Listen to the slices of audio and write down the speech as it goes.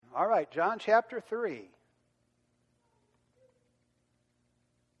All right, John chapter 3.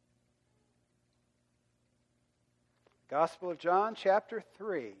 Gospel of John chapter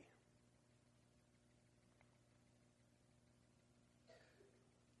 3.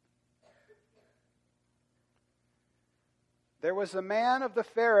 There was a man of the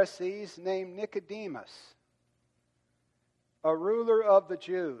Pharisees named Nicodemus, a ruler of the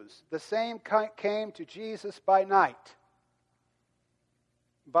Jews. The same came to Jesus by night.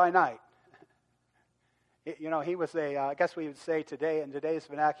 By night. He was I guess we would say today, in today's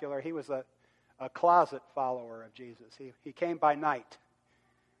vernacular, he was a closet follower of Jesus. He came by night.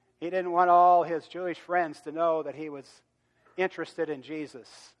 He didn't want all his Jewish friends to know that he was interested in Jesus,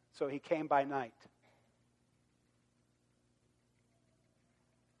 so he came by night.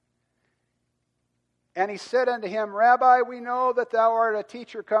 And he said unto him, Rabbi, we know that thou art a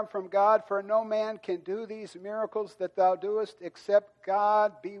teacher come from God, for no man can do these miracles that thou doest, except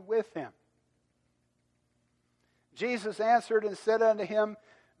God be with him. Jesus answered and said unto him,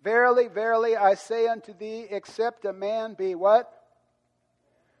 Verily, verily, I say unto thee, except a man be what?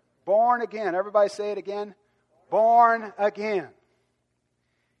 Born again. Everybody say it again. Born again.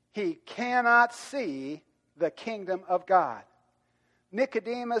 He cannot see the kingdom of God.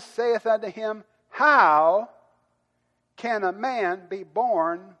 Nicodemus saith unto him, How can a man be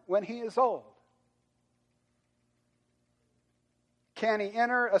born when he is old? Can he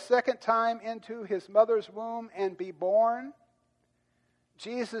enter a second time into his mother's womb and be born?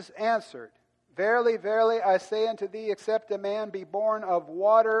 Jesus answered, Verily, verily, I say unto thee, except a man be born of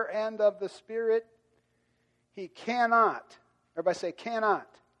water and of the Spirit, he cannot, everybody say cannot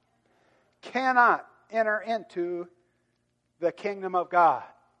enter into the kingdom of God.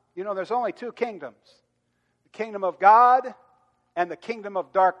 You know, there's only two kingdoms. The kingdom of God and the kingdom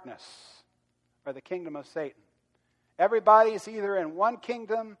of darkness, or the kingdom of Satan. Everybody's either in one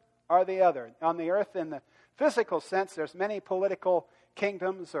kingdom or the other. On the earth, in the physical sense, there's many political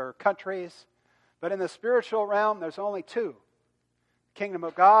kingdoms or countries. But in the spiritual realm, there's only two. The kingdom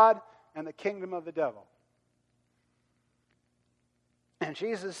of God and the kingdom of the devil. And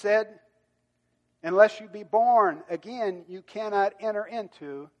Jesus said, Unless you be born again, you cannot enter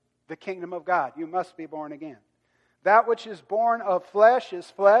into the kingdom of God. You must be born again. That which is born of flesh is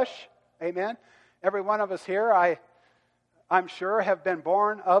flesh. Amen. Every one of us here, I'm sure, have been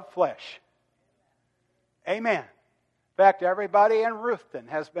born of flesh. Amen. In fact, everybody in Ruthven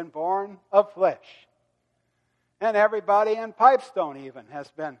has been born of flesh. And everybody in Pipestone even has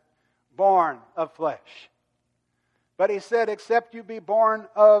been born of flesh. But he said, except you be born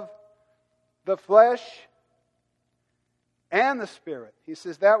of the flesh and the Spirit. He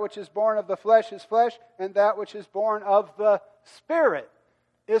says, that which is born of the flesh is flesh, and that which is born of the Spirit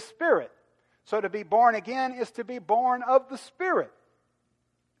is spirit. So to be born again is to be born of the Spirit.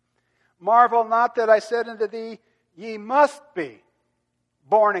 Marvel not that I said unto thee, ye must be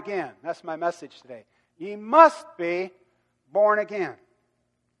born again. That's my message today. Ye must be born again.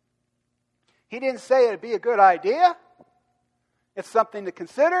 He didn't say it'd be a good idea. It's something to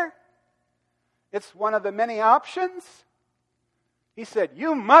consider. It's one of the many options. He said,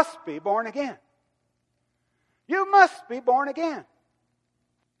 you must be born again. You must be born again.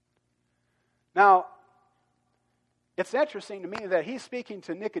 Now, it's interesting to me that he's speaking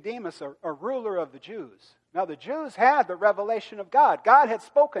to Nicodemus, a ruler of the Jews. Now, the Jews had the revelation of God. God had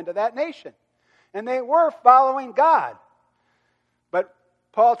spoken to that nation. And they were following God. But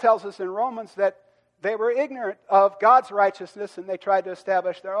Paul tells us in Romans that they were ignorant of God's righteousness and they tried to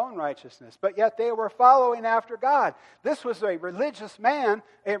establish their own righteousness. But yet they were following after God. This was a religious man,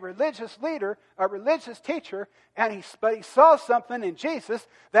 a religious leader, a religious teacher, but he saw something in Jesus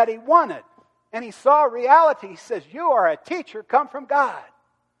that he wanted. And he saw reality. He says, you are a teacher come from God.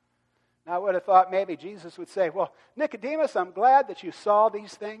 Now, I would have thought maybe Jesus would say, well, Nicodemus, I'm glad that you saw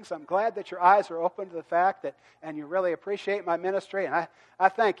these things. I'm glad that your eyes are open to the fact that, and you really appreciate my ministry. And I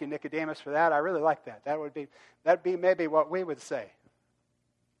thank you, Nicodemus, for that. I really like that. That'd be maybe what we would say.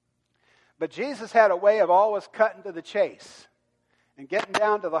 But Jesus had a way of always cutting to the chase and getting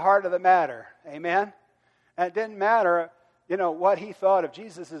down to the heart of the matter. Amen? And it didn't matter, what he thought of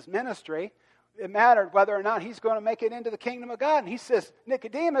Jesus' ministry. It mattered whether or not he's going to make it into the kingdom of God. And he says,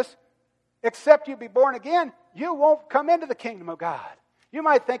 Nicodemus, except you be born again, you won't come into the kingdom of God. You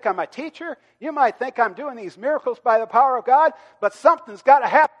might think I'm a teacher. You might think I'm doing these miracles by the power of God. But something's got to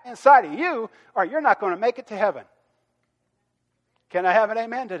happen inside of you or you're not going to make it to heaven. Can I have an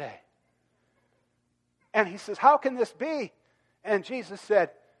amen today? And he says, how can this be? And Jesus said,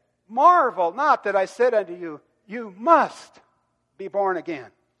 marvel not that I said unto you, you must be born again.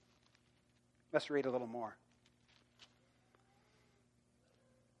 Let's read a little more.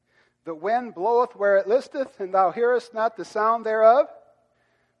 The wind bloweth where it listeth, and thou hearest not the sound thereof,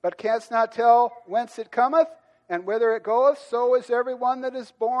 but canst not tell whence it cometh, and whither it goeth. So is every one that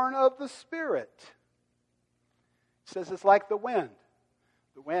is born of the Spirit. It says it's like the wind.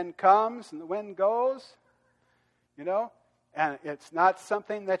 The wind comes and the wind goes, and it's not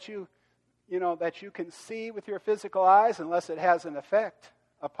something that you can see with your physical eyes unless it has an effect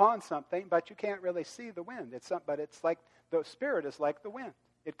upon something, but you can't really see the wind. But it's like the Spirit is like the wind.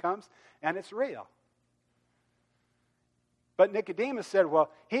 It comes and it's real. But Nicodemus said, well,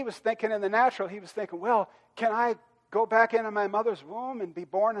 he was thinking in the natural. He was thinking, well, can I go back into my mother's womb and be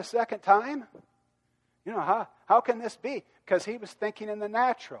born a second time? How can this be? Because he was thinking in the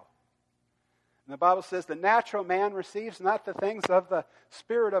natural. And the Bible says the natural man receives not the things of the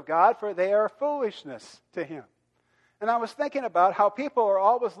Spirit of God, for they are foolishness to him. And I was thinking about how people are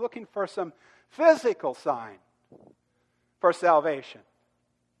always looking for some physical sign for salvation.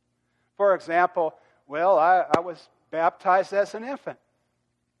 For example, I was baptized as an infant,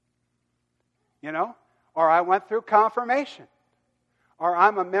 or I went through confirmation, or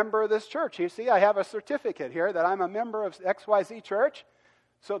I'm a member of this church. You see, I have a certificate here that I'm a member of XYZ church,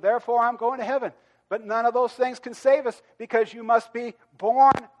 so therefore I'm going to heaven. But none of those things can save us because you must be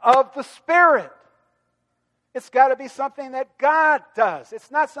born of the Spirit. It's got to be something that God does. It's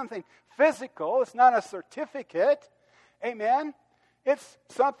not something physical. It's not a certificate. Amen? It's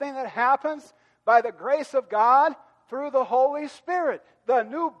something that happens by the grace of God through the Holy Spirit. The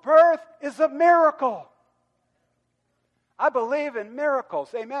new birth is a miracle. I believe in miracles.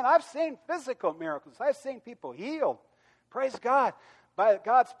 Amen. I've seen physical miracles. I've seen people healed. Praise God. By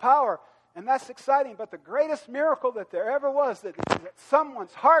God's power. And that's exciting. But the greatest miracle that there ever was, that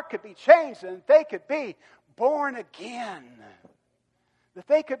someone's heart could be changed and they could be born again. That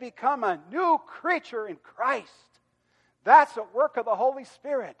they could become a new creature in Christ. That's a work of the Holy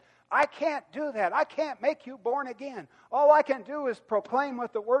Spirit. I can't do that. I can't make you born again. All I can do is proclaim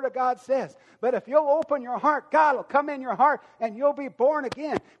what the Word of God says. But if you'll open your heart, God will come in your heart and you'll be born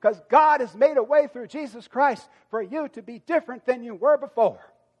again. Because God has made a way through Jesus Christ for you to be different than you were before.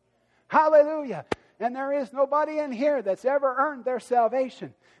 Hallelujah. And there is nobody in here that's ever earned their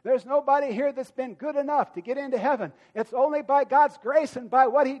salvation. There's nobody here that's been good enough to get into heaven. It's only by God's grace and by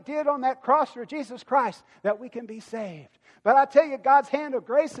what He did on that cross for Jesus Christ that we can be saved. But I tell you, God's hand of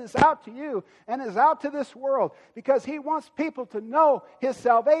grace is out to you and is out to this world because He wants people to know His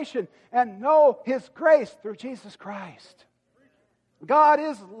salvation and know His grace through Jesus Christ. God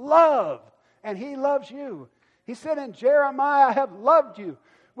is love, and He loves you. He said in Jeremiah, I have loved you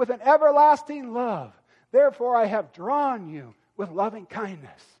with an everlasting love. Therefore, I have drawn you with loving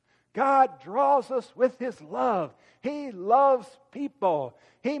kindness. God draws us with His love. He loves people.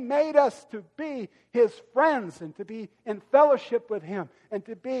 He made us to be His friends and to be in fellowship with Him and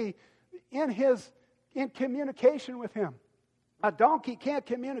to be in communication with Him. A donkey can't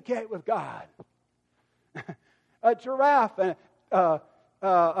communicate with God. A giraffe,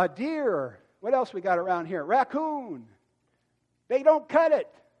 a deer, what else we got around here? Raccoon. They don't cut it,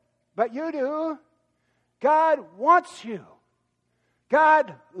 but you do. God wants you.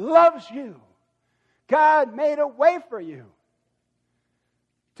 God loves you. God made a way for you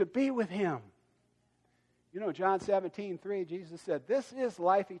to be with Him. John 17:3, Jesus said, this is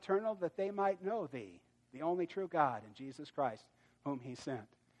life eternal, that they might know Thee, the only true God, and Jesus Christ, whom He sent.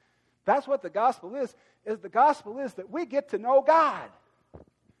 That's what the gospel is. The gospel is that we get to know God,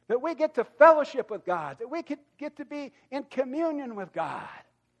 that we get to fellowship with God, that we get to be in communion with God.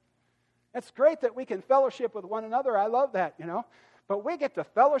 It's great that we can fellowship with one another. I love that, But we get to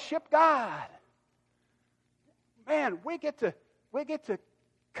fellowship God. Man, we get to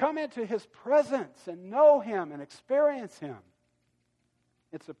come into His presence and know Him and experience Him.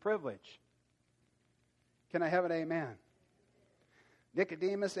 It's a privilege. Can I have an amen?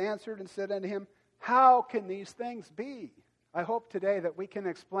 Nicodemus answered and said unto Him, how can these things be? I hope today that we can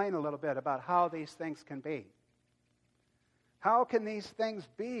explain a little bit about how these things can be. How can these things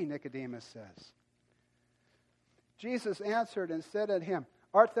be, Nicodemus says. Jesus answered and said unto him,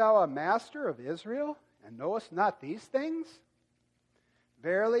 art thou a master of Israel, and knowest not these things?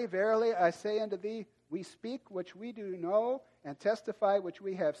 Verily, verily, I say unto thee, we speak which we do know, and testify which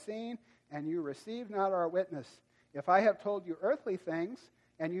we have seen, and you receive not our witness. If I have told you earthly things,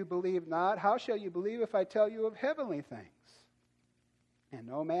 and you believe not, how shall you believe if I tell you of heavenly things? And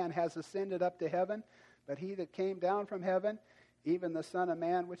no man has ascended up to heaven, but he that came down from heaven, even the Son of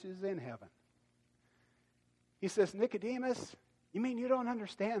Man which is in heaven. He says, Nicodemus, you mean you don't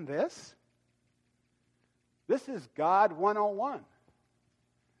understand this? This is God 101.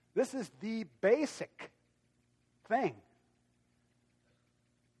 This is the basic thing.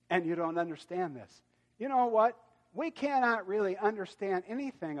 and you don't understand this. You know what? We cannot really understand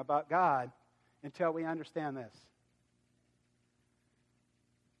anything about God until we understand this.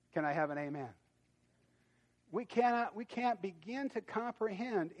 Can I have an amen? We can't begin to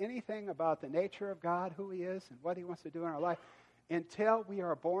comprehend anything about the nature of God, who He is, and what He wants to do in our life until we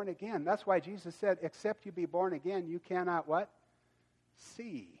are born again. That's why Jesus said, except you be born again, you cannot what?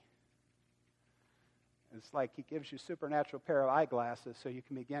 See. It's like He gives you a supernatural pair of eyeglasses so you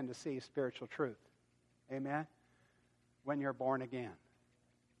can begin to see spiritual truth. Amen? When you're born again.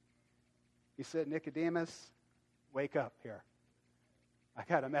 He said, Nicodemus, wake up here. I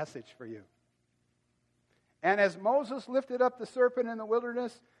got a message for you. And as Moses lifted up the serpent in the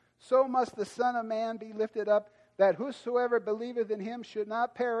wilderness, so must the Son of Man be lifted up, that whosoever believeth in Him should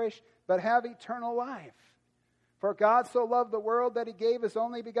not perish, but have eternal life. For God so loved the world that He gave His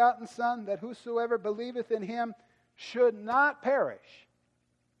only begotten Son, that whosoever believeth in Him should not perish,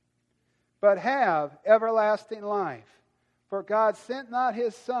 but have everlasting life. For God sent not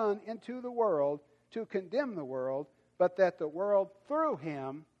His Son into the world to condemn the world, but that the world through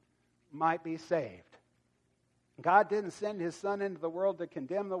Him might be saved. God didn't send His Son into the world to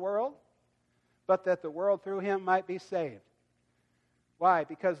condemn the world, but that the world through Him might be saved. Why?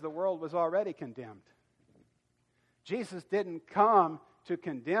 Because the world was already condemned. Jesus didn't come to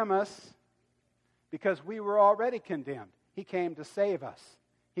condemn us because we were already condemned. He came to save us.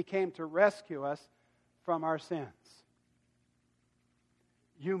 He came to rescue us from our sins.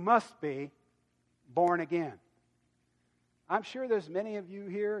 You must be born again. I'm sure there's many of you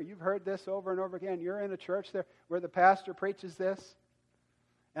here, you've heard this over and over again. You're in a church there where the pastor preaches this.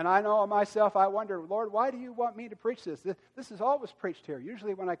 And I know myself, I wonder, Lord, why do you want me to preach this? This is always preached here.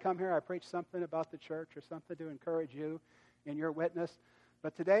 Usually when I come here, I preach something about the church or something to encourage you in your witness.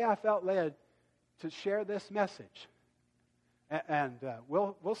 But today I felt led to share this message. And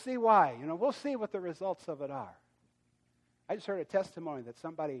we'll see why. We'll see what the results of it are. I just heard a testimony that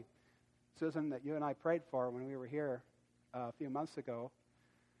somebody, Susan, that you and I prayed for when we were here a few months ago,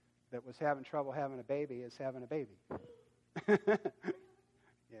 that was having trouble having a baby, is having a baby.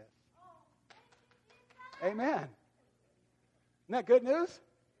 Yes. Amen. Isn't that good news?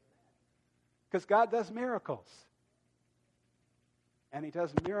 Because God does miracles. And He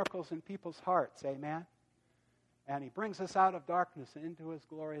does miracles in people's hearts. Amen. And He brings us out of darkness and into His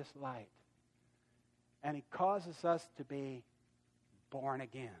glorious light. And He causes us to be born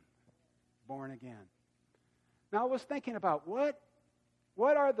again. Born again. Now I was thinking about what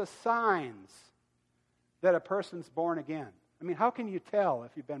are the signs that a person's born again? I mean, how can you tell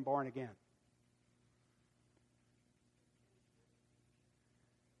if you've been born again?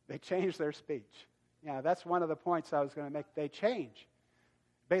 They change their speech. Yeah, that's one of the points I was going to make. They change.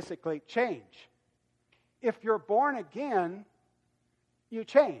 Basically, change. If you're born again, you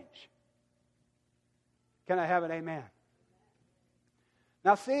change. Can I have an amen?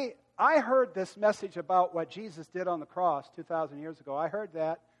 Now see, I heard this message about what Jesus did on the cross 2,000 years ago. I heard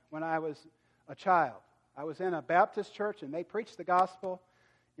that when I was a child. I was in a Baptist church, and they preached the gospel,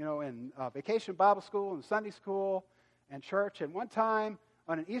 in vacation Bible school and Sunday school and church. And one time,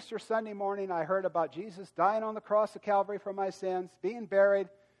 on an Easter Sunday morning, I heard about Jesus dying on the cross of Calvary for my sins, being buried,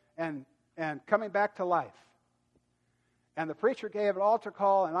 and coming back to life. And the preacher gave an altar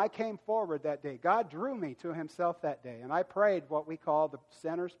call, and I came forward that day. God drew me to Himself that day, and I prayed what we call the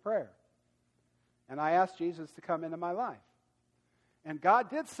sinner's prayer. And I asked Jesus to come into my life. And God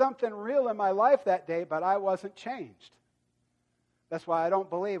did something real in my life that day, but I wasn't changed. That's why I don't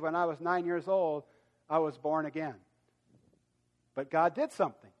believe when I was 9 years old, I was born again. But God did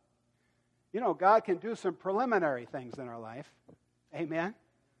something. God can do some preliminary things in our life. Amen?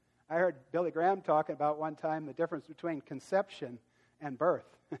 I heard Billy Graham talking about one time the difference between conception and birth.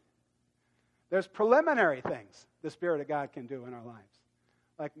 There's preliminary things the Spirit of God can do in our lives.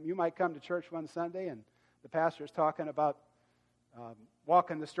 Like you might come to church one Sunday and the pastor's talking about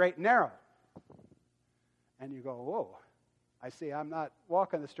walking the straight and narrow. And you go, whoa, I see I'm not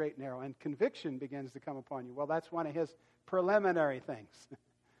walking the straight and narrow. And conviction begins to come upon you. Well, that's one of His preliminary things.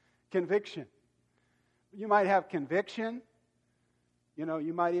 Conviction. You might have conviction.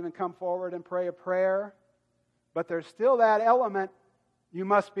 You might even come forward and pray a prayer. But there's still that element, you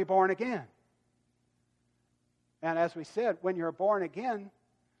must be born again. And as we said, when you're born again,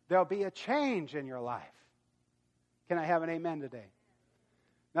 there'll be a change in your life. Can I have an amen today?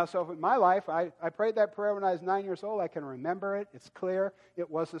 Now, so in my life, I prayed that prayer when I was 9 years old. I can remember it. It's clear.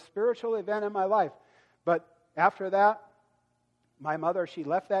 It was a spiritual event in my life. But after that, my mother, she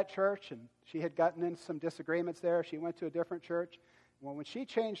left that church, and she had gotten in some disagreements there. She went to a different church. Well, when she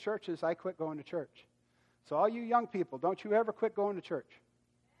changed churches, I quit going to church. So all you young people, don't you ever quit going to church.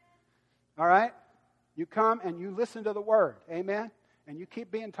 All right? You come and you listen to the Word. Amen? And you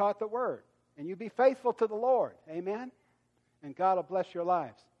keep being taught the Word. And you be faithful to the Lord. Amen? And God will bless your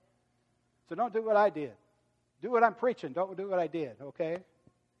lives. So don't do what I did. Do what I'm preaching. Don't do what I did, okay?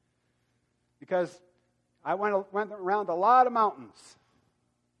 Because I went around a lot of mountains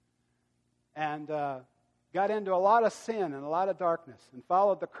and got into a lot of sin and a lot of darkness and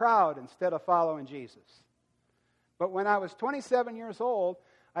followed the crowd instead of following Jesus. But when I was 27 years old,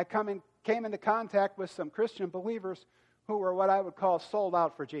 I came into contact with some Christian believers who were what I would call sold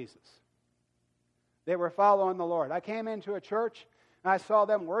out for Jesus. They were following the Lord. I came into a church and I saw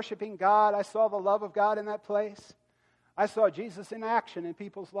them worshiping God. I saw the love of God in that place. I saw Jesus in action in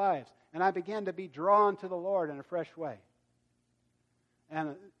people's lives. And I began to be drawn to the Lord in a fresh way.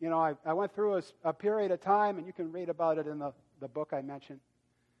 And, I went through a period of time, and you can read about it in the book I mentioned,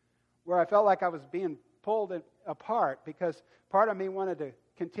 where I felt like I was being pulled apart because part of me wanted to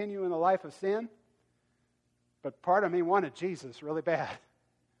continue in the life of sin, but part of me wanted Jesus really bad.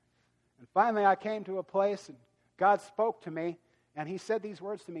 And finally I came to a place, and God spoke to me, and He said these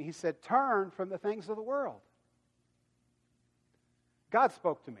words to me. He said, "Turn from the things of the world." God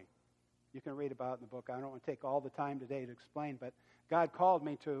spoke to me. You can read about it in the book. I don't want to take all the time today to explain, but God called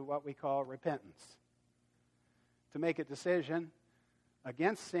me to what we call repentance, to make a decision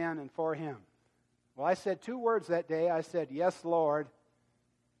against sin and for Him. Well, I said 2 words that day. I said, "Yes, Lord,"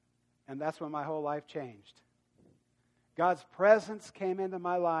 and that's when my whole life changed. God's presence came into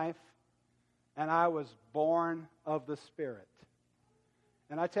my life, and I was born of the Spirit.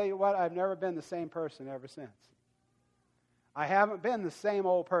 And I tell you what, I've never been the same person ever since. I haven't been the same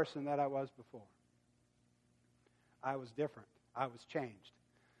old person that I was before. I was different. I was changed.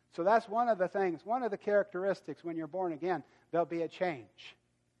 So that's one of the things, one of the characteristics when you're born again, there'll be a change.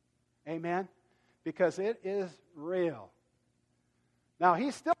 Amen? Because it is real. Now,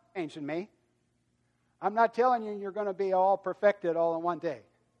 He's still changing me. I'm not telling you you're going to be all perfected all in one day.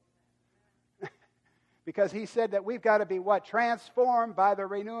 Because He said that we've got to be what? Transformed by the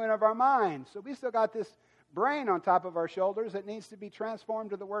renewing of our minds. So we still got this brain on top of our shoulders that needs to be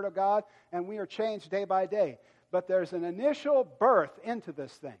transformed to the Word of God, and we are changed day by day. But there's an initial birth into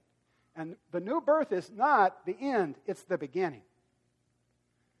this thing. And the new birth is not the end, it's the beginning.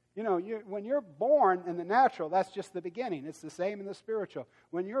 When you're born in the natural, that's just the beginning. It's the same in the spiritual.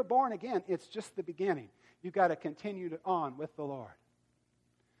 When you're born again, it's just the beginning. You've got to continue on with the Lord.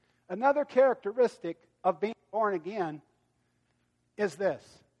 Another characteristic of being born again is this.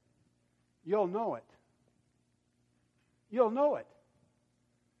 You'll know it. You'll know it.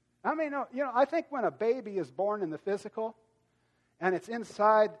 I mean, I think when a baby is born in the physical, and it's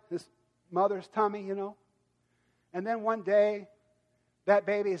inside this mother's tummy, and then one day that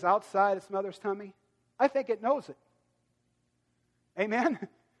baby is outside its mother's tummy, I think it knows it. Amen?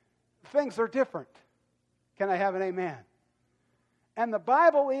 Things are different. Can I have an amen? And the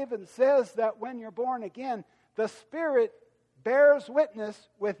Bible even says that when you're born again, the Spirit bears witness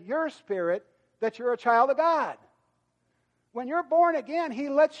with your spirit that you're a child of God. When you're born again, He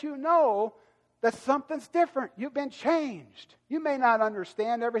lets you know that something's different. You've been changed. You may not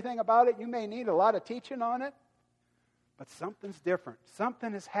understand everything about it. You may need a lot of teaching on it. But something's different.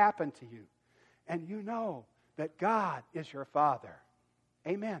 Something has happened to you. And you know that God is your Father.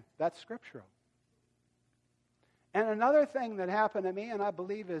 Amen. That's scriptural. And another thing that happened to me, and I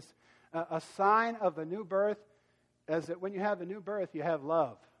believe is a sign of the new birth, is that when you have a new birth, you have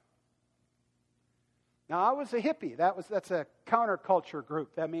love. Now, I was a hippie. That's a counterculture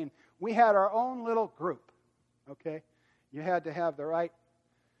group. I mean, we had our own little group, okay? You had to have the right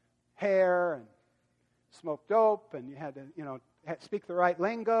hair and smoke dope, and you had to, speak the right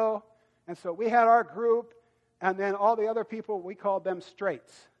lingo. And so we had our group, and then all the other people, we called them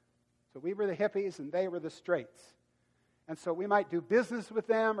straights. So we were the hippies, and they were the straights. And so we might do business with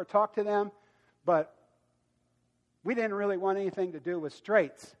them or talk to them, but we didn't really want anything to do with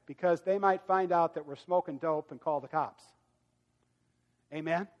straights because they might find out that we're smoking dope and call the cops.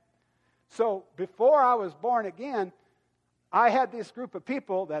 Amen? So before I was born again, I had this group of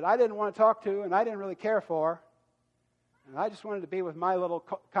people that I didn't want to talk to and I didn't really care for. And I just wanted to be with my little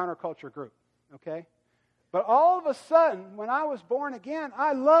counterculture group. Okay? But all of a sudden, when I was born again,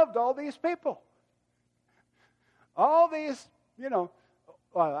 I loved all these people. All these, I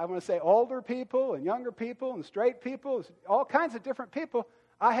want to say older people and younger people and straight people, all kinds of different people.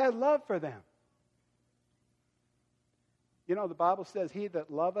 I had love for them. The Bible says, "He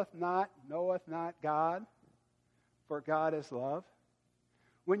that loveth not knoweth not God, for God is love."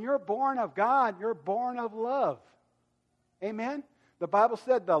 When you're born of God, you're born of love. Amen? The Bible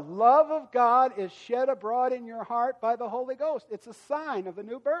said the love of God is shed abroad in your heart by the Holy Ghost. It's a sign of the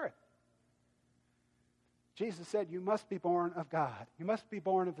new birth. Jesus said, you must be born of God. You must be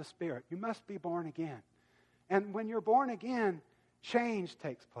born of the Spirit. You must be born again. And when you're born again, change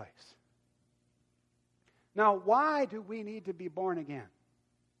takes place. Now, why do we need to be born again?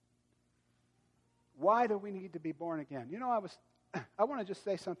 Why do we need to be born again? You know, I want to just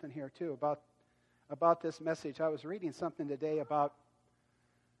say something here, too, about this message. I was reading something today about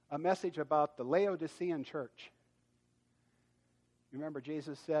a message about the Laodicean church. You remember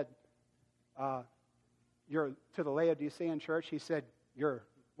Jesus said, you're to the Laodicean church, he said, you're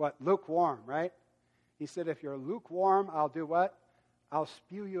what? Lukewarm, right? He said, if you're lukewarm, I'll do what? I'll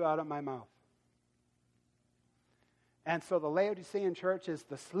spew you out of my mouth. And so the Laodicean church is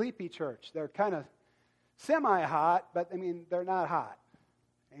the sleepy church. They're kind of semi-hot, but I mean, they're not hot.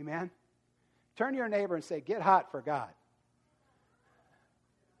 Amen? Turn to your neighbor and say, get hot for God.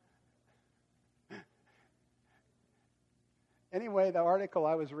 Anyway, the article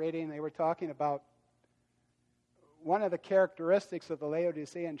I was reading, they were talking about one of the characteristics of the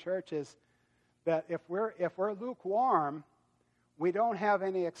Laodicean church is that if we're lukewarm, we don't have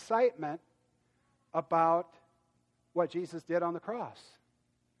any excitement about what Jesus did on the cross.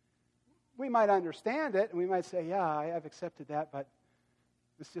 We might understand it, and we might say, yeah, I've accepted that, but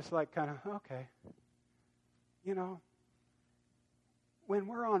it's just like kind of, okay. You know, when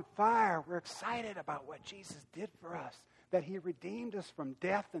we're on fire, we're excited about what Jesus did for us, that he redeemed us from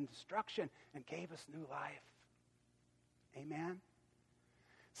death and destruction and gave us new life. Amen?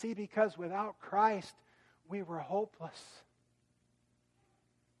 See, because without Christ, we were hopeless.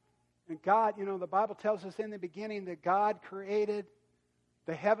 And God, you know, the Bible tells us in the beginning that God created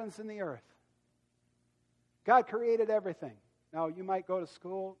the heavens and the earth. God created everything. Now, you might go to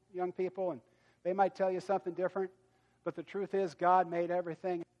school, young people, and they might tell you something different, but the truth is God made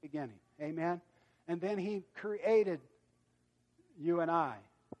everything at the beginning. Amen? And then he created you and I.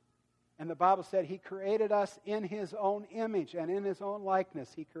 And the Bible said he created us in his own image and in his own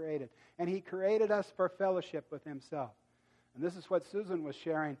likeness he created. And he created us for fellowship with himself. And this is what Susan was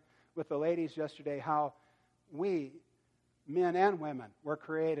sharing with the ladies yesterday, how we, men and women, were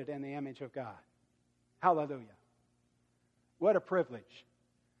created in the image of God. Hallelujah. What a privilege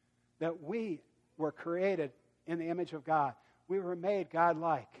that we were created in the image of God. We were made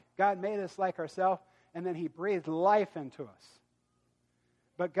God-like. God made us like ourselves, and then he breathed life into us.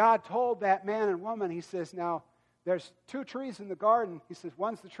 But God told that man and woman, he says, now, there's 2 trees in the garden. He says,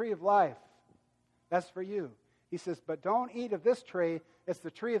 one's the tree of life. That's for you. He says, but don't eat of this tree. It's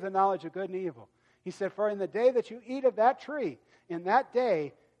the tree of the knowledge of good and evil. He said, for in the day that you eat of that tree, in that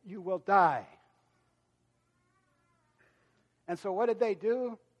day you will die. And so what did they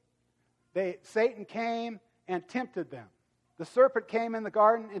do? Satan came and tempted them. The serpent came in the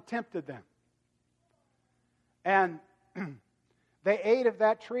garden and tempted them. And they ate of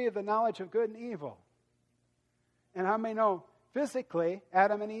that tree of the knowledge of good and evil. And how many know, physically,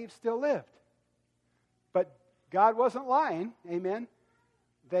 Adam and Eve still lived. But God wasn't lying, amen?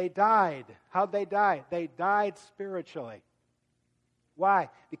 They died. How'd they die? They died spiritually. Why?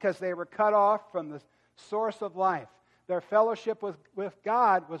 Because they were cut off from the source of life. Their fellowship with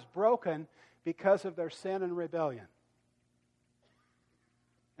God was broken because of their sin and rebellion.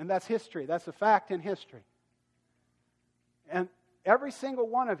 And that's history. That's a fact in history. And every single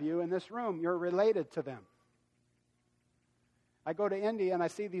one of you in this room, you're related to them. I go to India and I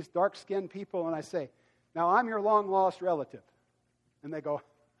see these dark-skinned people and I say, now I'm your long-lost relative. And they go,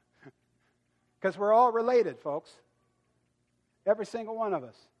 because we're all related, folks. Every single one of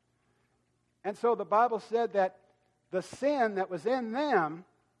us. And so the Bible said that the sin that was in them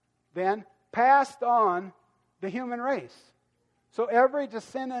then passed on the human race. So every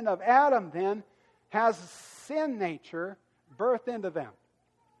descendant of Adam then has sin nature birthed into them.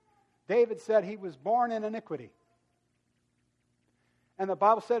 David said he was born in iniquity. And the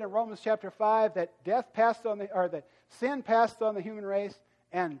Bible said in Romans chapter 5 that that sin passed on the human race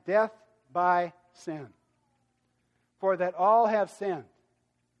and death by sin. For that all have sinned.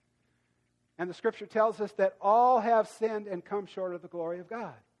 And the Scripture tells us that all have sinned and come short of the glory of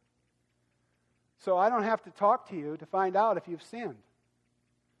God. So I don't have to talk to you to find out if you've sinned.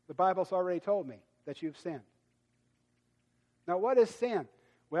 The Bible's already told me that you've sinned. Now, what is sin?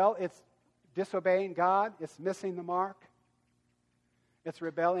 Well, it's disobeying God. It's missing the mark. It's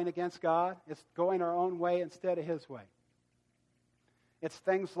rebelling against God. It's going our own way instead of his way. It's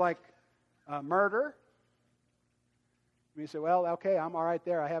things like murder. You say, well, okay, I'm all right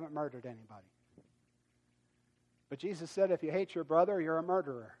there. I haven't murdered anybody. But Jesus said, if you hate your brother, you're a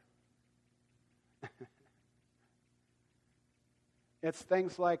murderer. It's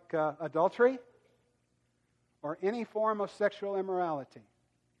things like adultery or any form of sexual immorality.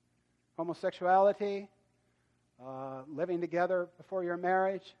 Homosexuality, living together before your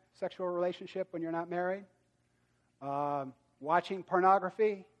marriage, sexual relationship when you're not married, watching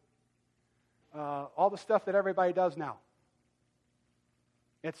pornography, all the stuff that everybody does now.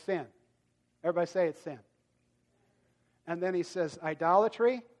 It's sin. Everybody say it's sin. And then he says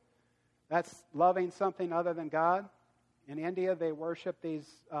idolatry, that's loving something other than God. In India, they worship these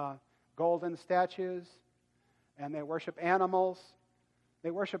golden statues, and they worship animals. They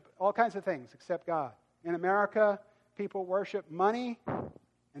worship all kinds of things except God. In America, people worship money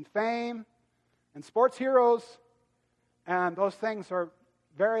and fame and sports heroes, and those things are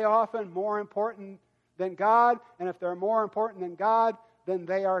very often more important than God, and if they're more important than God, then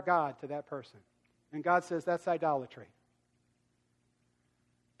they are God to that person. And God says that's idolatry.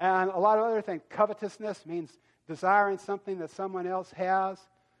 And a lot of other things. Covetousness means desiring something that someone else has.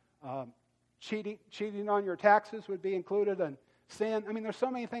 Cheating on your taxes would be included in sin. I mean, there's so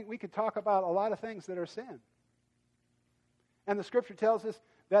many things. We could talk about a lot of things that are sin. And the Scripture tells us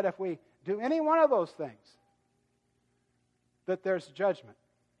that if we do any one of those things, that there's judgment.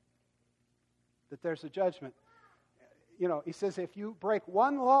 That there's a judgment. You know, he says if you break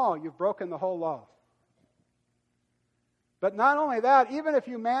one law, you've broken the whole law. But not only that, even if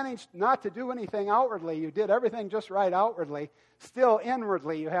you managed not to do anything outwardly, you did everything just right outwardly, still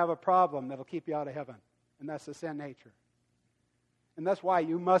inwardly you have a problem that'll keep you out of heaven. And that's the sin nature. And that's why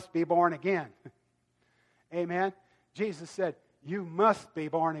you must be born again. Amen? Jesus said, you must be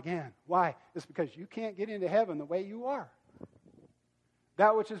born again. Why? It's because you can't get into heaven the way you are.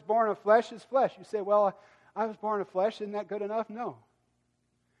 That which is born of flesh is flesh. You say, well, I was born of flesh. Isn't that good enough? No.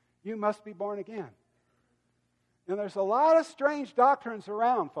 You must be born again. And there's a lot of strange doctrines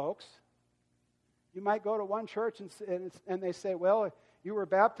around, folks. You might go to one church and they say, well, you were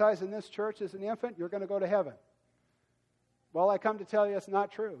baptized in this church as an infant, you're going to go to heaven. Well, I come to tell you it's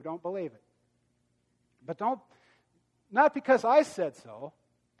not true. Don't believe it. But not because I said so,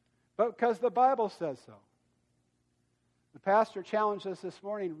 but because the Bible says so. The pastor challenged us this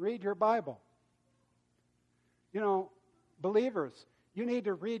morning, read your Bible. You know, believers, you need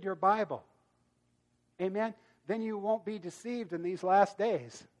to read your Bible. Amen? Then you won't be deceived in these last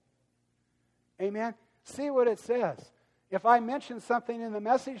days. Amen? See what it says. If I mention something in the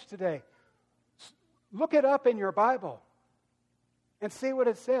message today, look it up in your Bible and see what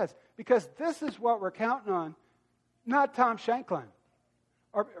it says. Because this is what we're counting on, not Tom Shanklin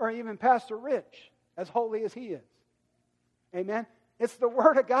or even Pastor Rich, as holy as he is. Amen? It's the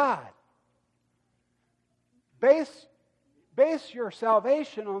Word of God. Base your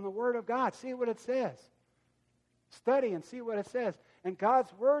salvation on the Word of God. See what it says. Study and see what it says. And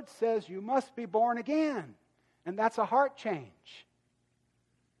God's Word says you must be born again. And that's a heart change.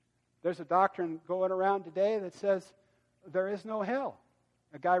 There's a doctrine going around today that says there is no hell.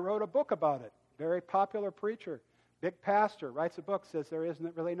 A guy wrote a book about it. Very popular preacher, big pastor, writes a book, says there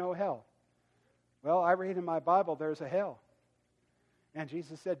isn't really no hell. Well, I read in my Bible there's a hell. And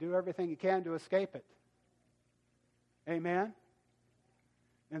Jesus said, do everything you can to escape it. Amen?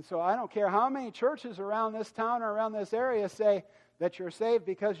 And so I don't care how many churches around this town or around this area say that you're saved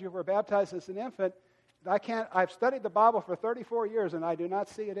because you were baptized as an infant. I've studied the Bible for 34 years and I do not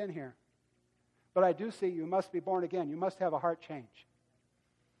see it in here. But I do see you must be born again. You must have a heart change.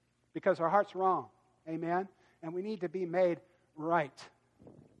 Because our heart's wrong. Amen? And we need to be made right.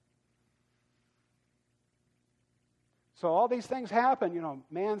 So all these things happen, you know,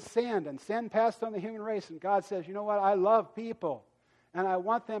 man sinned and sin passed on the human race. And God says, you know what, I love people. And I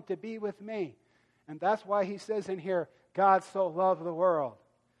want them to be with me. And that's why he says in here, God so loved the world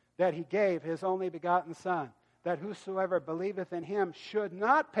that he gave his only begotten Son, that whosoever believeth in him should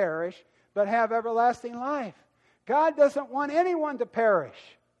not perish, but have everlasting life. God doesn't want anyone to perish.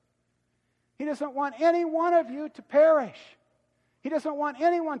 He doesn't want any one of you to perish. He doesn't want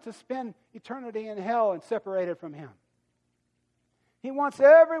anyone to spend eternity in hell and separated from him. He wants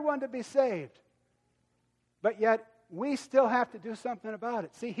everyone to be saved. But yet, we still have to do something about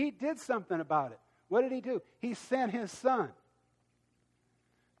it. See, he did something about it. What did he do? He sent his Son.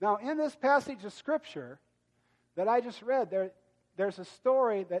 Now, in this passage of Scripture that I just read, there's a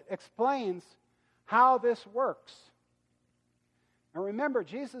story that explains how this works. Now, remember,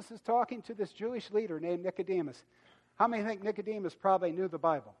 Jesus is talking to this Jewish leader named Nicodemus. How many think Nicodemus probably knew the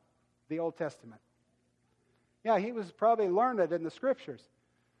Bible, the Old Testament? Yeah, he was probably learned in the Scriptures.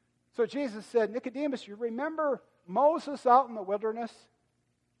 So Jesus said, Nicodemus, you remember Moses out in the wilderness?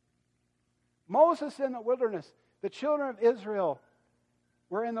 Moses in the wilderness. The children of Israel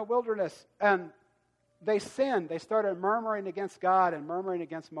were in the wilderness and they sinned. They started murmuring against God and murmuring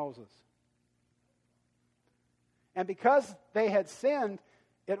against Moses. And because they had sinned,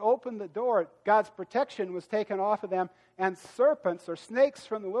 it opened the door. God's protection was taken off of them, and serpents or snakes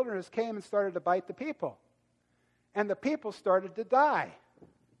from the wilderness came and started to bite the people. And the people started to die.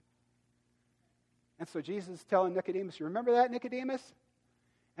 And so Jesus is telling Nicodemus, you remember that, Nicodemus?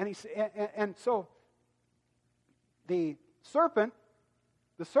 And so the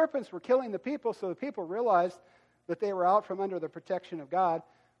serpents were killing the people, so the people realized that they were out from under the protection of God,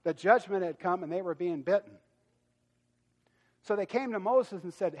 that judgment had come and they were being bitten. So they came to Moses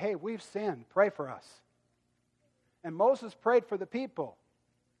and said, hey, we've sinned, pray for us. And Moses prayed for the people.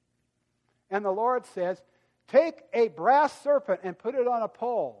 And the Lord says, take a brass serpent and put it on a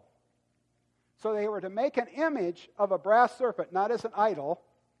pole. So they were to make an image of a brass serpent, not as an idol,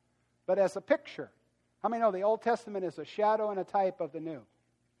 but as a picture. How many know the Old Testament is a shadow and a type of the New?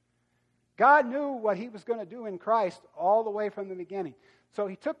 God knew what he was going to do in Christ all the way from the beginning. So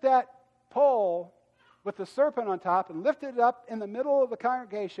he took that pole with the serpent on top and lifted it up in the middle of the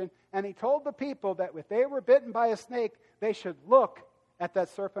congregation, and he told the people that if they were bitten by a snake, they should look at that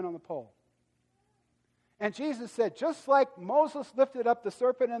serpent on the pole. And Jesus said, just like Moses lifted up the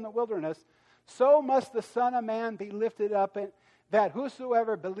serpent in the wilderness, so must the Son of Man be lifted up, that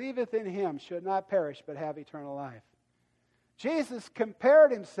whosoever believeth in him should not perish but have eternal life. Jesus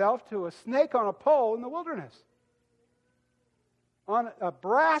compared himself to a snake on a pole in the wilderness, on a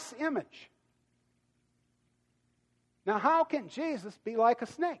brass image. Now, how can Jesus be like a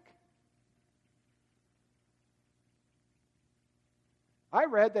snake? I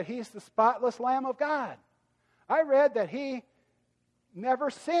read that he's the spotless Lamb of God. I read that he never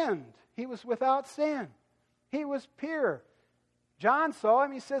sinned. He was without sin. He was pure. John saw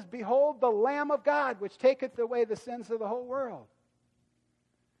him. He says, behold the Lamb of God, which taketh away the sins of the whole world.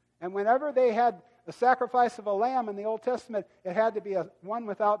 And whenever they had a sacrifice of a lamb in the Old Testament, it had to be one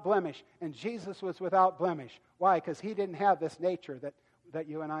without blemish. And Jesus was without blemish. Why? Because he didn't have this nature that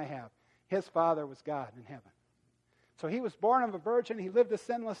you and I have. His Father was God in heaven. So he was born of a virgin. He lived a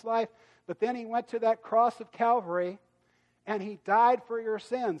sinless life. But then he went to that cross of Calvary, and he died for your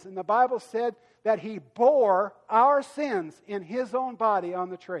sins. And the Bible said that he bore our sins in his own body on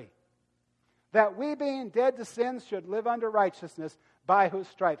the tree, that we, being dead to sins, should live unto righteousness, by whose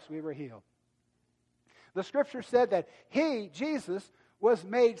stripes we were healed. The Scripture said that he, Jesus, was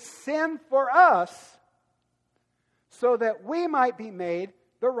made sin for us so that we might be made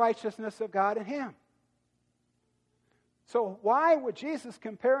the righteousness of God in him. So why would Jesus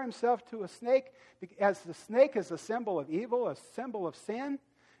compare himself to a snake? As the snake is a symbol of evil, a symbol of sin.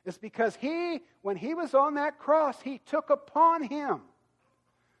 It's because when he was on that cross, he took upon him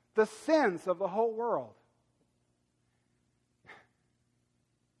the sins of the whole world.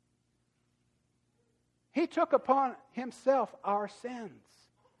 He took upon himself our sins.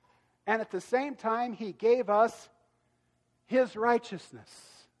 And at the same time, he gave us his righteousness.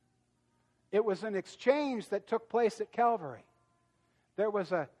 It was an exchange that took place at Calvary. There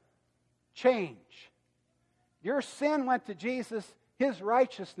was a change. Your sin went to Jesus. His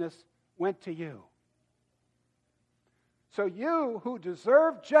righteousness went to you. So you who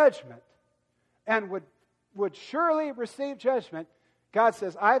deserve judgment and would surely receive judgment, God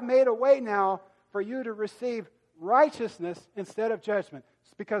says, I've made a way now for you to receive righteousness instead of judgment.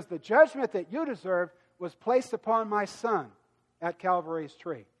 It's because the judgment that you deserved was placed upon my Son at Calvary's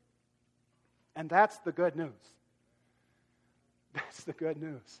tree. And that's the good news. That's the good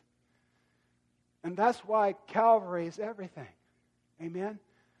news. And that's why Calvary is everything. Amen?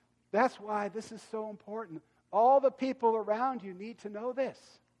 That's why this is so important. All the people around you need to know this.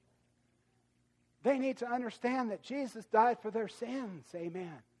 They need to understand that Jesus died for their sins.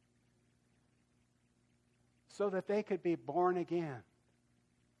 Amen. So that they could be born again.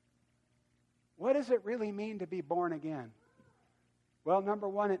 What does it really mean to be born again? Well, number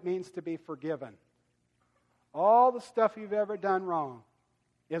one, it means to be forgiven. All the stuff you've ever done wrong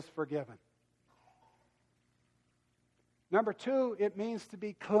is forgiven. Number two, it means to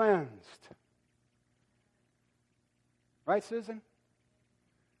be cleansed. Right, Susan?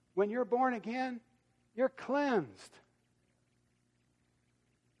 When you're born again, you're cleansed.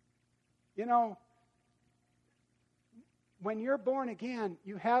 You know, when you're born again,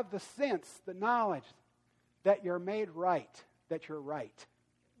 you have the sense, the knowledge that you're made right, that you're right.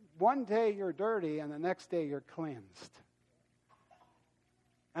 One day you're dirty and the next day you're cleansed.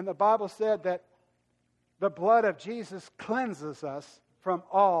 And the Bible said that the blood of Jesus cleanses us from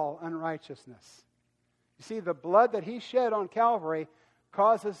all unrighteousness. You see, the blood that he shed on Calvary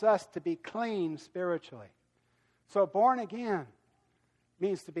causes us to be clean spiritually. So born again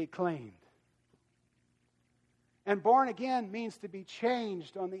means to be cleaned. And born again means to be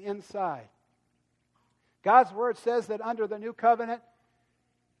changed on the inside. God's Word says that under the new covenant,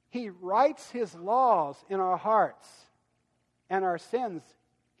 He writes His laws in our hearts, and our sins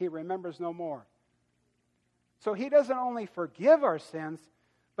He remembers no more. So He doesn't only forgive our sins,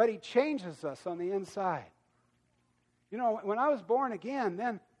 but He changes us on the inside. You know, when I was born again,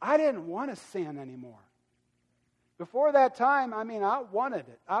 then I didn't want to sin anymore. Before that time, I wanted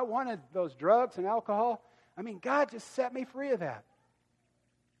it. I wanted those drugs and alcohol. God just set me free of that.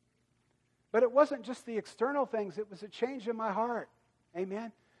 But it wasn't just the external things. It was a change in my heart.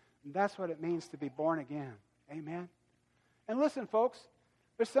 Amen? And that's what it means to be born again. Amen? And listen, folks,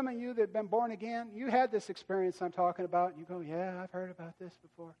 there's some of you that have been born again. You had this experience I'm talking about. And you go, yeah, I've heard about this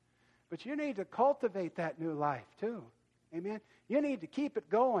before. But you need to cultivate that new life too. Amen? You need to keep it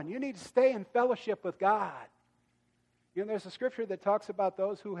going. You need to stay in fellowship with God. You know, there's a scripture that talks about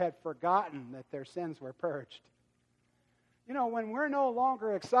those who had forgotten that their sins were purged. You know, when we're no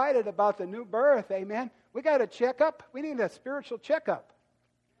longer excited about the new birth, amen, we got to check up. We need a spiritual checkup.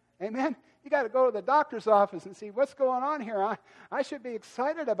 Amen? You got to go to the doctor's office and see what's going on here. I should be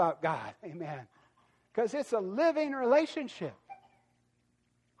excited about God. Amen? Because it's a living relationship.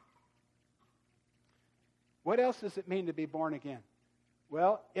 What else does it mean to be born again?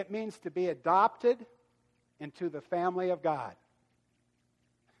 Well, it means to be adopted into the family of God.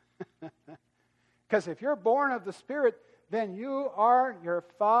 Because if you're born of the Spirit, then you are your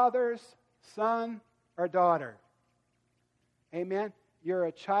Father's son or daughter. Amen? You're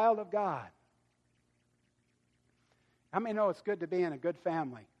a child of God. How many know it's good to be in a good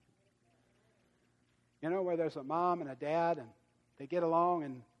family? You know, where there's a mom and a dad and they get along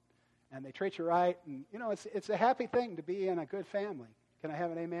and they treat you right. And, you know, it's a happy thing to be in a good family. Can I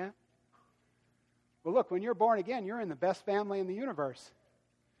have an amen? Well, look, when you're born again, you're in the best family in the universe.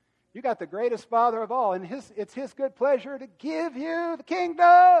 You got the greatest Father of all, and it's His good pleasure to give you the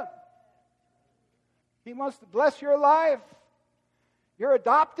kingdom. He wants to bless your life. You're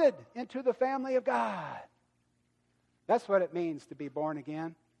adopted into the family of God. That's what it means to be born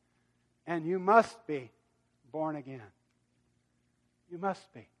again. And you must be born again. You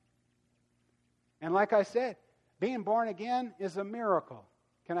must be. And like I said, being born again is a miracle.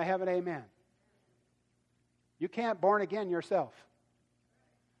 Can I have an amen? You can't born again yourself.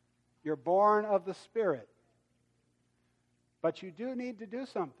 You're born of the Spirit. But you do need to do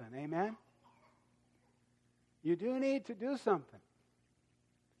something. Amen? You do need to do something.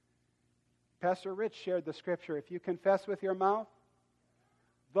 Pastor Rich shared the scripture. If you confess with your mouth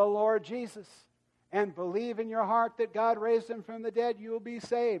the Lord Jesus and believe in your heart that God raised Him from the dead, you will be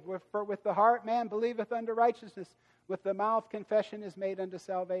saved. For with the heart man believeth unto righteousness. With the mouth confession is made unto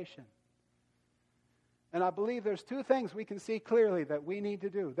salvation. And I believe there's two things we can see clearly that we need to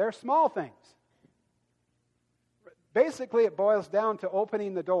do. They're small things. Basically, it boils down to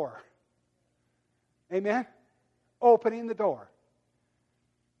opening the door. Amen? Opening the door.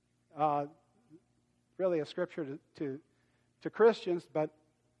 Really a scripture to Christians, but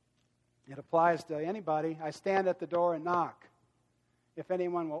it applies to anybody. I stand at the door and knock. If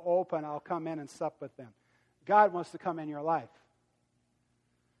anyone will open, I'll come in and sup with them. God wants to come in your life.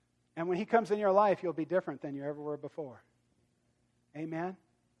 And when He comes in your life, you'll be different than you ever were before. Amen?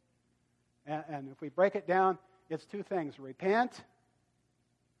 And if we break it down, it's two things. Repent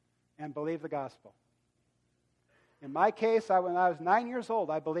and believe the gospel. In my case, when I was 9 years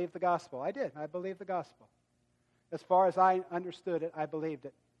old, I believed the gospel. I did. I believed the gospel. As far as I understood it, I believed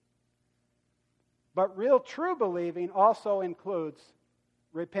it. But real true believing also includes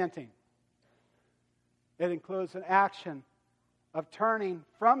repenting. It includes an action of turning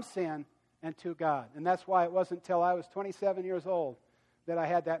from sin and to God. And that's why it wasn't until I was 27 years old that I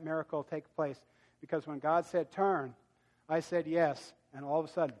had that miracle take place. Because when God said turn, I said yes. And all of a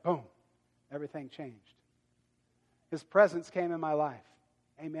sudden, boom, everything changed. His presence came in my life.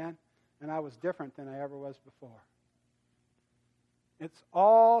 Amen? And I was different than I ever was before. It's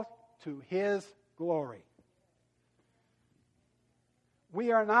all to His glory.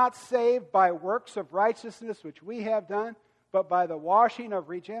 We are not saved by works of righteousness which we have done, but by the washing of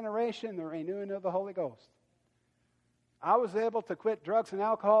regeneration, the renewing of the Holy Ghost. I was able to quit drugs and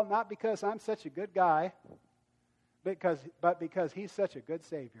alcohol not because I'm such a good guy, but because He's such a good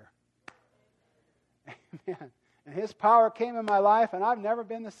Savior. Amen. And His power came in my life, and I've never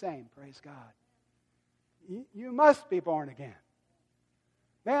been the same. Praise God. You must be born again.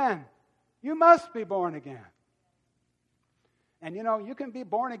 Man, you must be born again. And you know, you can be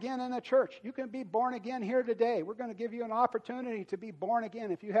born again in a church. You can be born again here today. We're going to give you an opportunity to be born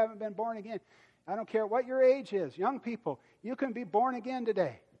again if you haven't been born again. I don't care what your age is. Young people, you can be born again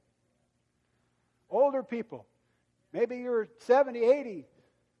today. Older people, maybe you're 70, 80.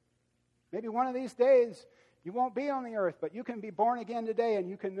 Maybe one of these days You won't be on the earth, but you can be born again today, and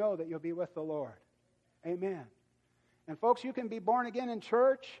you can know that you'll be with the Lord. Amen. And folks, you can be born again in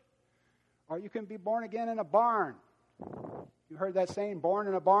church, or you can be born again in a barn. You heard that saying, born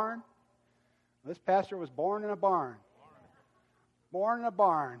in a barn? This pastor was born in a barn. Born in a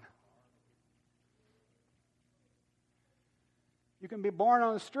barn. You can be born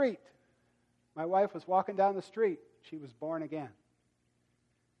on the street. My wife was walking down the street. She was born again.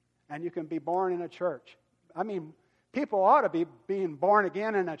 And you can be born in a church. I mean, people ought to be being born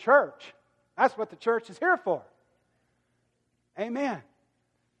again in a church. That's what the church is here for. Amen.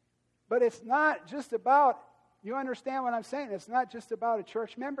 But it's not just about, you understand what I'm saying? It's not just about a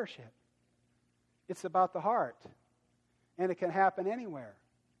church membership. It's about the heart. And it can happen anywhere.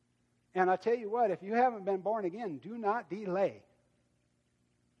 And I tell you what, if you haven't been born again, do not delay.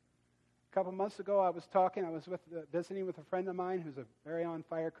 A couple months ago, I was visiting with a friend of mine who's a very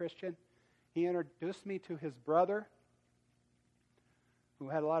on-fire Christian. He introduced me to his brother, who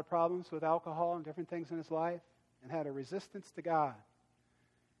had a lot of problems with alcohol and different things in his life, and had a resistance to God.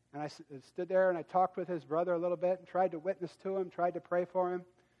 And I stood there and I talked with his brother a little bit and tried to witness to him, tried to pray for him.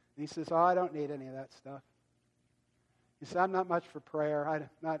 And he says, "Oh, I don't need any of that stuff." He said, "I'm not much for prayer. I'm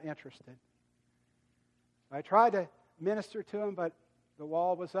not interested." I tried to minister to him, but the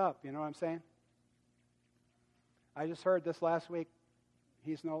wall was up. You know what I'm saying? I just heard this last week.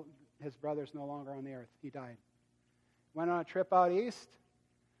 His brother's no longer on the earth. He died. Went on a trip out east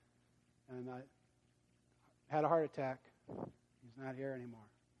and had a heart attack. He's not here anymore.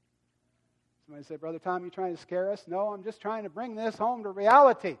 Somebody said, "Brother Tom, you trying to scare us?" No, I'm just trying to bring this home to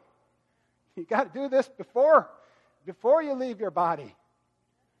reality. You got to do this before you leave your body.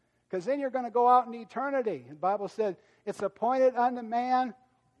 Because then you're going to go out in eternity. The Bible said, it's appointed unto man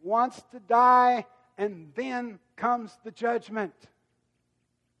once to die, and then comes the judgment.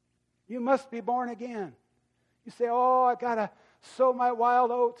 You must be born again. You say, "Oh, I got to sow my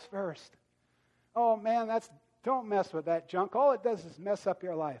wild oats first." Oh, man, don't mess with that junk. All it does is mess up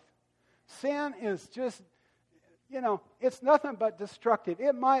your life. Sin is just, it's nothing but destructive.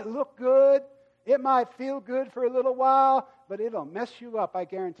 It might look good. It might feel good for a little while, but it'll mess you up, I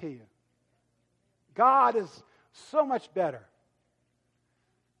guarantee you. God is so much better.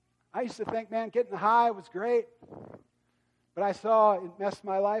 I used to think, man, getting high was great, but I saw it messed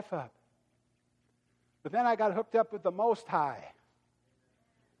my life up. But then I got hooked up with the Most High.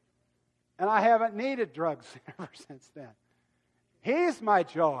 And I haven't needed drugs ever since then. He's my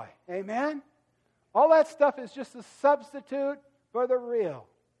joy. Amen? All that stuff is just a substitute for the real.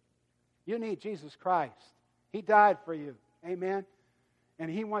 You need Jesus Christ. He died for you. Amen?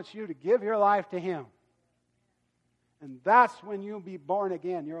 And He wants you to give your life to Him. And that's when you'll be born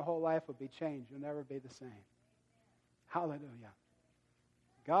again. Your whole life will be changed. You'll never be the same. Hallelujah.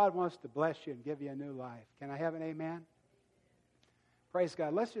 God wants to bless you and give you a new life. Can I have an amen? Praise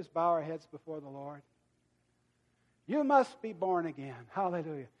God. Let's just bow our heads before the Lord. You must be born again.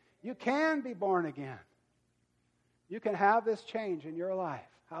 Hallelujah. You can be born again. You can have this change in your life.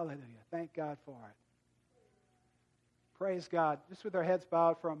 Hallelujah. Thank God for it. Praise God. Just with our heads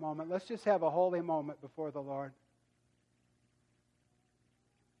bowed for a moment, let's just have a holy moment before the Lord.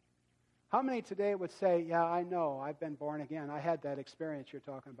 How many today would say, "Yeah, I know, I've been born again. I had that experience you're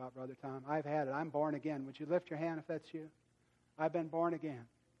talking about, Brother Tom. I've had it. I'm born again." Would you lift your hand if that's you? I've been born again.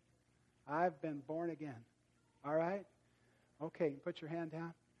 I've been born again. All right? Okay, put your hand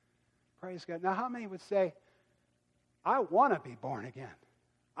down. Praise God. Now, how many would say, "I want to be born again.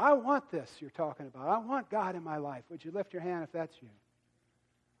 I want this you're talking about. I want God in my life." Would you lift your hand if that's you?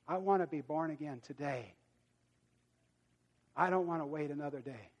 I want to be born again today. I don't want to wait another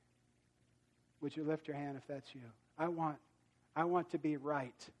day. Would you lift your hand if that's you? I want to be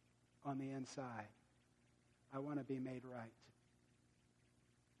right on the inside. I want to be made right.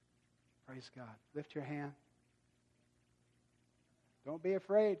 Praise God. Lift your hand. Don't be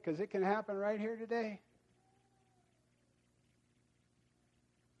afraid, because it can happen right here today.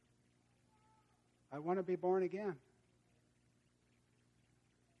 I want to be born again.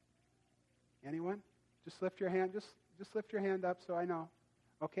 Anyone? Just lift your hand. Just lift your hand up so I know.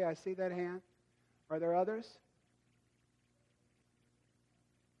 Okay, I see that hand. Are there others?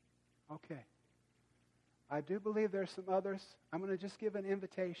 Okay. I do believe there's some others. I'm going to just give an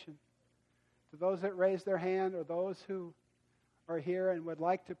invitation to those that raise their hand or those who are here and would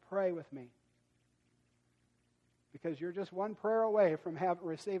like to pray with me. Because you're just one prayer away from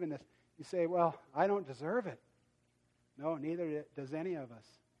receiving this. You say, "Well, I don't deserve it." No, neither does any of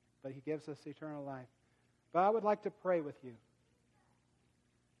us. But He gives us eternal life. But I would like to pray with you.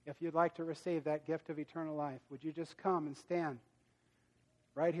 If you'd like to receive that gift of eternal life, would you just come and stand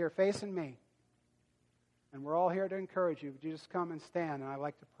right here facing me? And we're all here to encourage you. Would you just come and stand, and I'd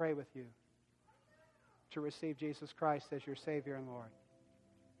like to pray with you to receive Jesus Christ as your Savior and Lord.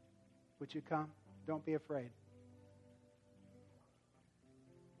 Would you come? Don't be afraid.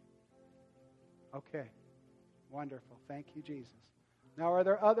 Okay. Wonderful. Thank you, Jesus. Now, are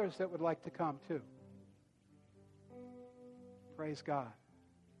there others that would like to come too? Praise God.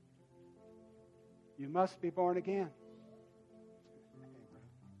 You must be born again.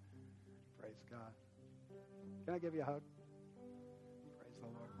 Praise God. Can I give you a hug? Praise the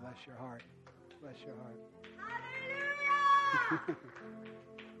Lord. Bless your heart. Bless your heart. Hallelujah!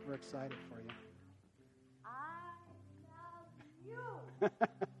 We're excited for you. I love you.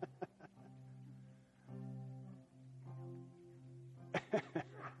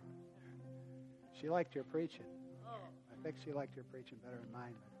 She liked your preaching. I think she liked your preaching better than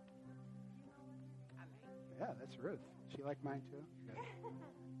mine. Yeah, that's Ruth. She liked mine too? Good.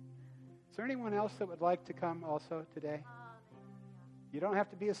 Is there anyone else that would like to come also today? You don't have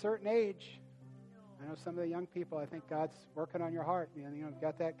to be a certain age. I know some of the young people, I think God's working on your heart. You know,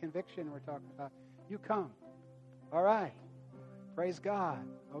 got that conviction we're talking about. You come. All right. Praise God.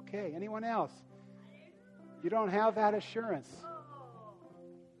 Okay. Anyone else? You don't have that assurance.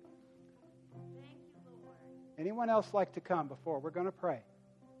 Anyone else like to come before? We're going to pray.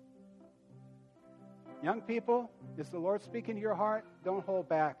 Young people, is the Lord speaking to your heart? Don't hold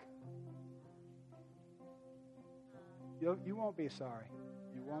back. You won't be sorry.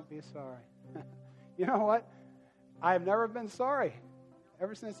 You won't be sorry. You know what? I've never been sorry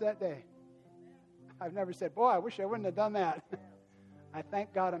ever since that day. I've never said, boy, I wish I wouldn't have done that. I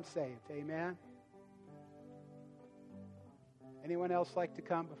thank God I'm saved. Amen. Anyone else like to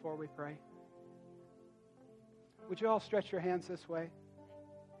come before we pray? Would you all stretch your hands this way?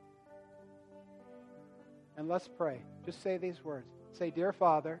 And let's pray. Just say these words. Say, Dear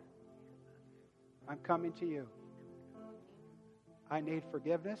Father, I'm coming to you. I need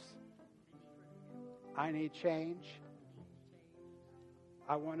forgiveness. I need change.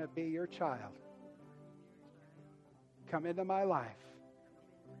 I want to be your child. Come into my life.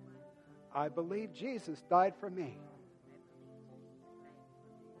 I believe Jesus died for me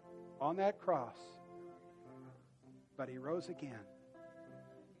on that cross, but he rose again.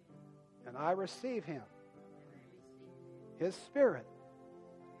 And I receive him, his Spirit,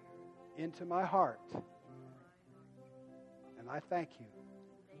 into my heart. And I thank you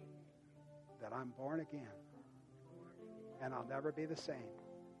that I'm born again. And I'll never be the same.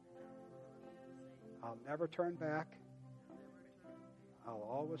 I'll never turn back. I'll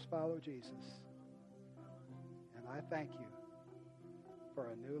always follow Jesus. And I thank you for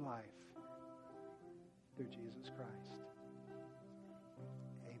a new life through Jesus Christ.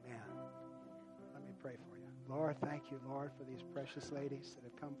 Amen. Let me pray for you. Lord, thank you, Lord, for these precious ladies that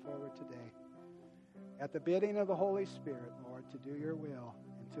have come forward today at the bidding of the Holy Spirit, Lord, to do your will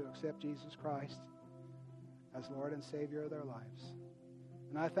and to accept Jesus Christ as Lord and Savior of their lives.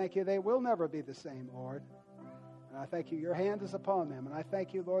 And I thank you they will never be the same, Lord. And I thank you your hand is upon them. And I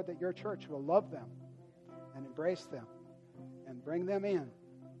thank you, Lord, that your church will love them and embrace them and bring them in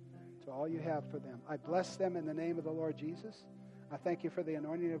to all you have for them. I bless them in the name of the Lord Jesus. I thank you for the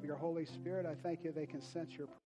anointing of your Holy Spirit. I thank you they can sense your